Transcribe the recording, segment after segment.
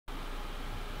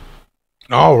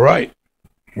All right,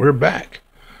 we're back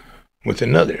with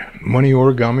another Money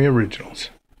Origami Originals.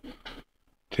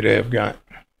 Today I've got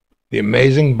the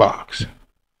amazing box.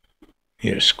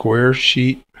 You get a square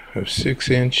sheet of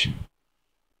 6-inch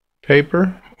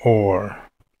paper or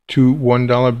two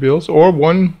 $1 bills or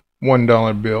one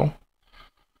 $1 bill.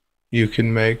 You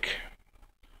can make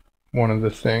one of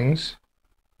the things.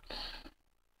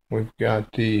 We've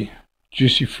got the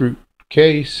Juicy Fruit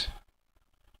case.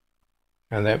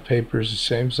 And that paper is the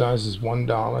same size as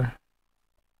 $1.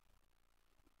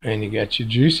 And you got your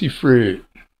Juicy Fruit.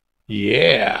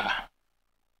 Yeah.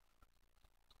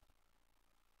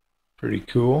 Pretty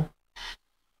cool.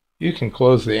 You can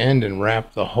close the end and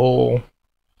wrap the whole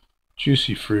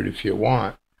Juicy Fruit if you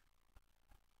want.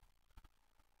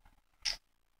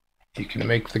 You can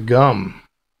make the gum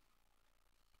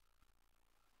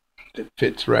that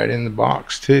fits right in the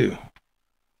box too.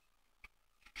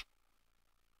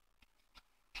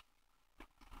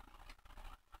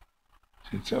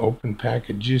 It's an open pack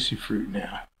of Juicy Fruit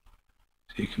now.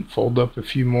 So you can fold up a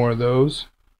few more of those.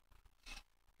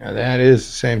 Now that is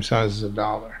the same size as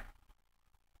 $1.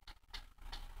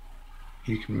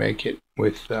 You can make it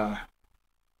with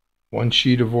one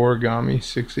sheet of origami,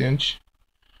 6-inch,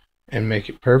 and make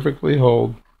it perfectly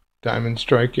hold. Diamond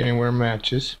strike anywhere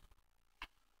matches.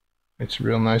 It's a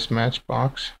real nice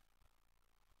Matchbox.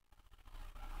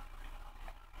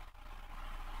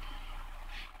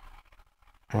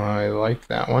 I like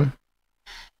that one.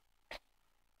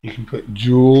 You can put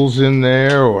jewels in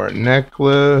there or a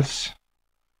necklace.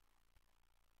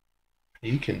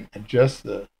 You can adjust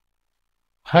the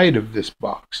height of this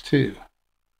box too.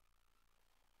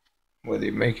 Whether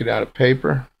you make it out of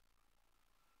paper,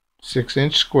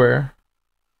 6-inch square,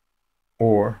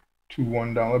 or two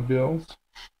 $1 bills.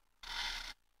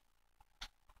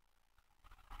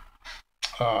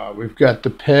 We've got the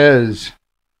PEZ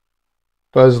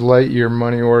Buzz Lightyear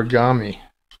Money Origami.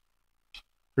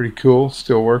 Pretty cool.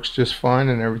 Still works just fine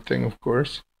and everything, of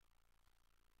course.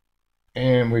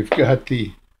 And we've got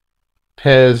the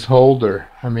PEZ holder.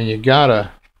 I mean, you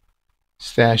gotta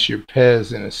stash your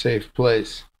PEZ in a safe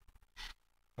place.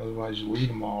 Otherwise you leave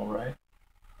them all, right?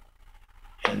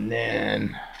 And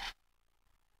then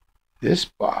this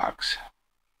box,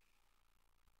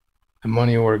 the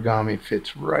Money Origami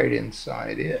fits right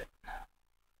inside it.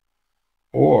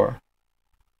 Or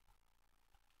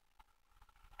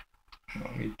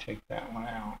let me take that one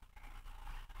out.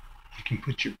 You can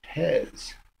put your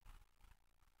PEZ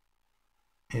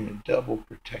in a double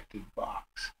protected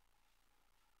box.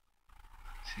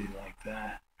 See, like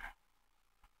that.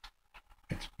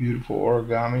 It's beautiful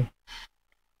origami.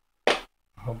 I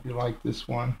hope you like this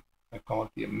one. I call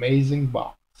it the amazing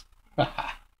box.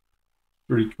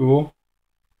 Pretty cool.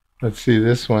 Let's see,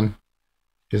 this one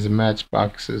is a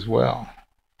Matchbox as well.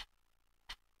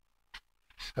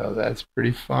 So that's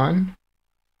pretty fun.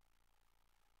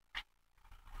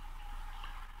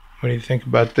 What do you think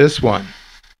about this one?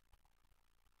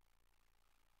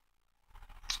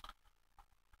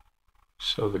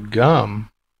 So the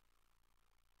gum,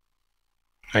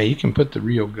 now you can put the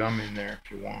real gum in there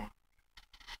if you want.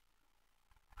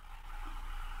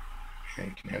 And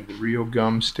you can have the real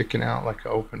gum sticking out like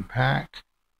an open pack.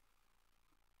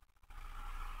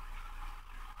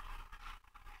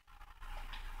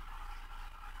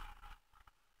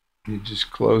 You just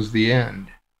close the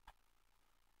end.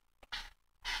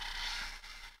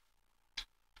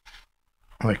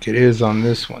 Like it is on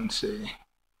this one, see?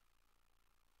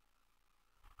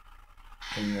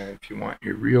 And if you want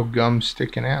your real gum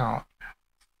sticking out,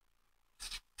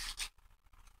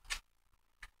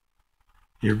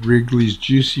 your Wrigley's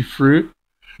Juicy Fruit,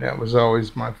 that was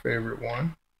always my favorite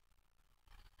one.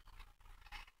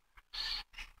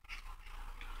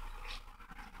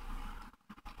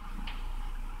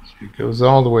 So it goes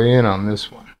all the way in on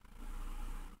this one.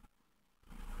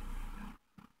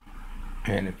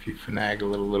 And if you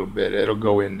finagle it a little bit, it'll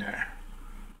go in there.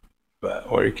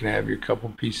 Or you can have your couple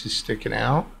pieces sticking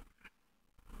out.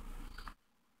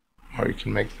 Or you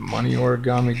can make the Money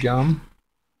Origami gum.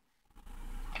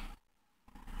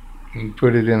 You can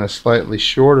put it in a slightly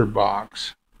shorter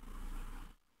box.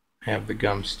 Have the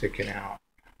gum sticking out.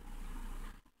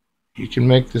 You can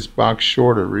make this box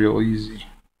shorter real easy.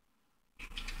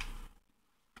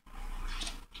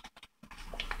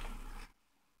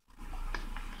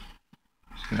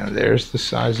 Now there's the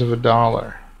size of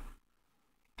 $1.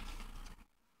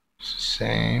 It's the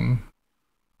same.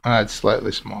 It's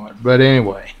slightly smaller, but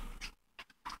anyway.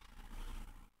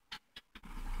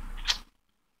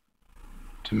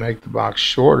 To make the box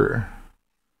shorter,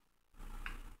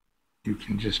 you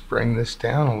can just bring this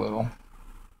down a little.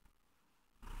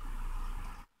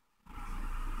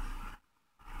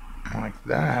 like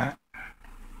that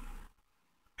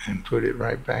and put it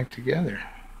right back together.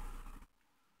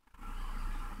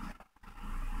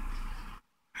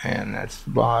 And that's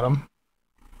the bottom.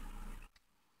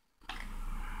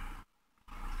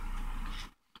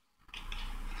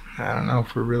 I don't know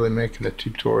if we're really making a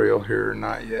tutorial here or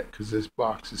not yet, because this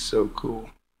box is so cool.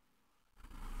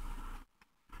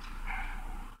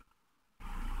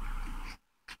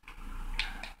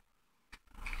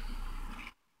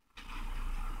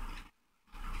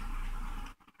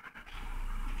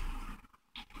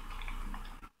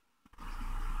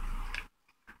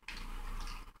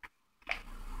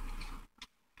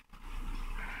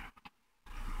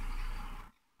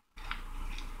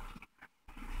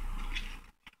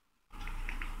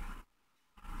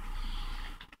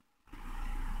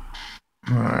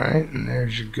 Alright, and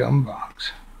there's your gum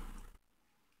box.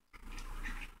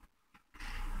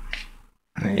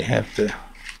 Now you have to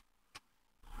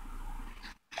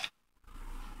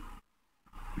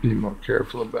be more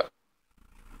careful about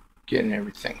getting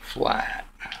everything flat.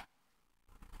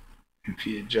 If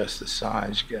you adjust the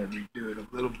size, you got to redo it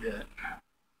a little bit,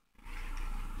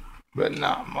 but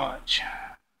not much.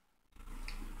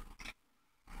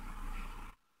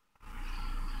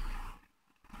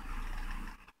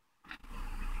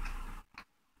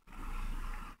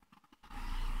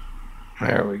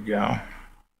 There we go.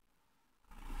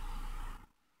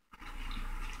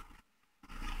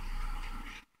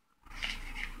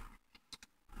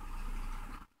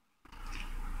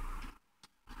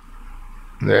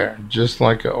 There, just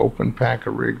like an open pack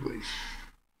of Wrigley's.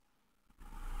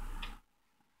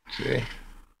 See?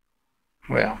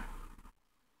 Well,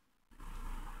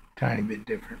 tiny bit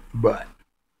different, but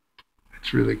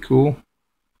it's really cool.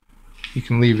 You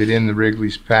can leave it in the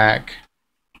Wrigley's pack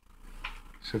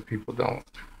so people don't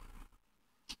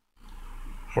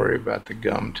worry about the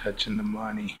gum touching the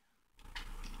money.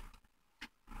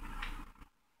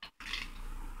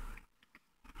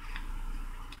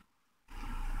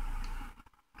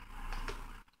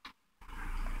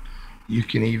 You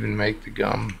can even make the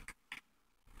gum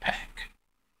pack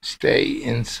stay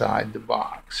inside the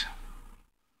box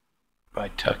by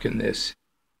tucking this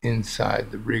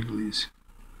inside the Wrigley's.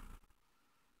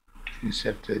 You just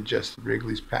have to adjust the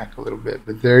Wrigley's pack a little bit,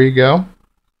 but there you go.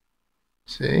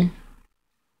 See?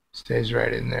 Stays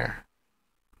right in there.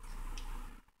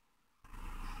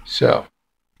 So,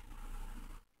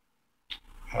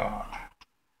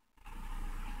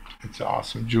 it's an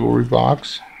awesome jewelry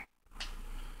box,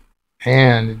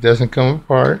 and it doesn't come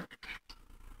apart.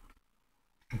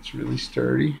 It's really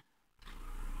sturdy.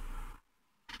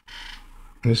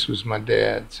 This was my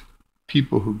dad's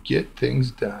People Who Get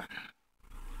Things Done.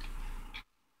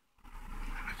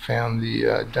 I found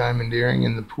the diamond earring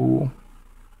in the pool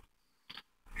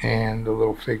and the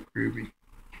little fake ruby.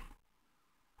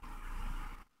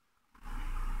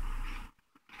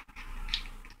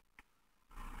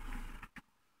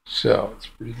 So it's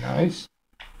pretty nice.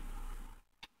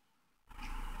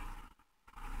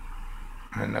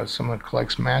 I know someone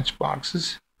collects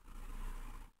Matchboxes,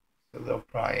 so they'll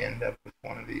probably end up with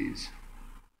one of these.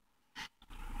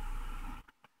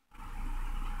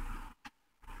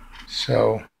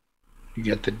 So you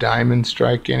get the diamond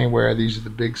strike anywhere. These are the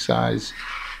big size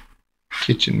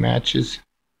kitchen matches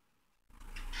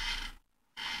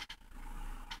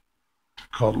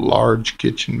called large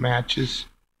kitchen matches.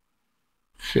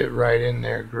 Fit right in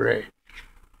there great.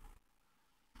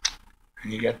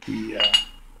 And you got the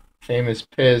famous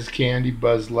PEZ candy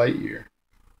Buzz Lightyear.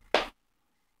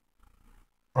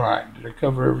 Alright, did I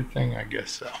cover everything? I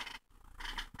guess so.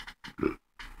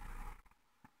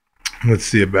 Let's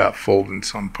see about folding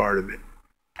some part of it.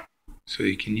 So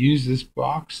you can use this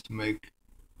box to make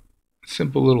a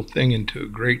simple little thing into a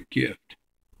great gift.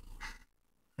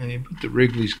 And you put the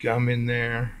Wrigley's gum in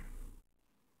there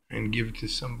and give it to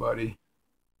somebody.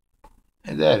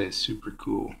 And that is super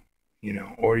cool. You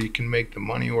know, or you can make the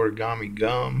money origami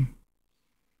gum.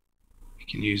 You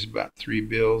can use about 3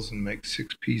 bills and make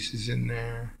 6 pieces in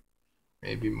there,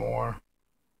 maybe more.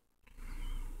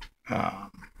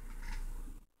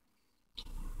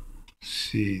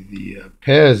 See, the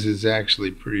PEZ is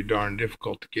actually pretty darn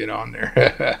difficult to get on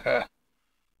there.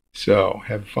 So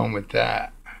have fun with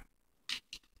that.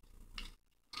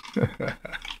 Can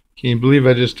you believe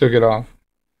I just took it off?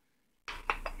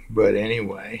 But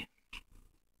anyway,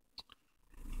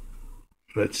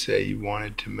 let's say you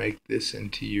wanted to make this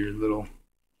into your little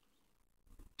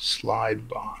slide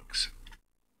box.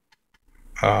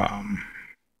 We're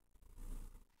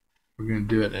going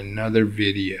to do it in another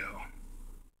video.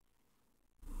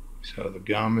 So the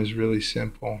gum is really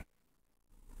simple.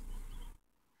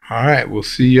 All right, we'll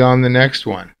see you on the next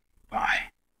one. Bye.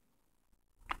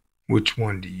 Which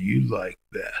one do you like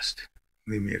best?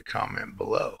 Leave me a comment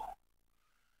below.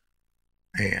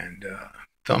 And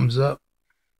thumbs up.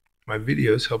 My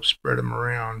videos help spread them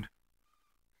around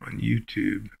on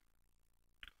YouTube.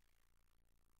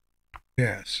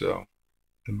 Yeah, so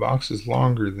the box is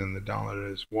longer than the dollar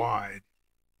is wide.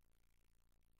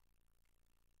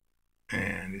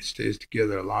 And it stays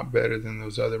together a lot better than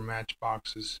those other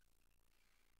Matchboxes.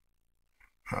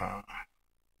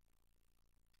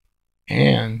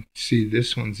 And see,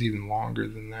 this one's even longer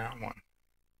than that one.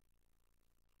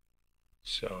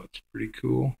 So it's pretty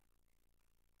cool.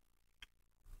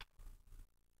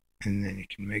 And then you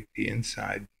can make the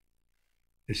inside.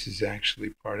 This is actually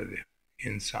part of the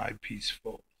inside piece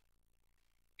fold.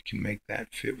 You can make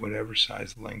that fit whatever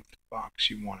size length box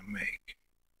you want to make.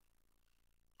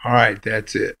 All right,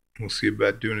 that's it. We'll see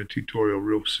about doing a tutorial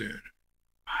real soon.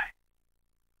 Bye.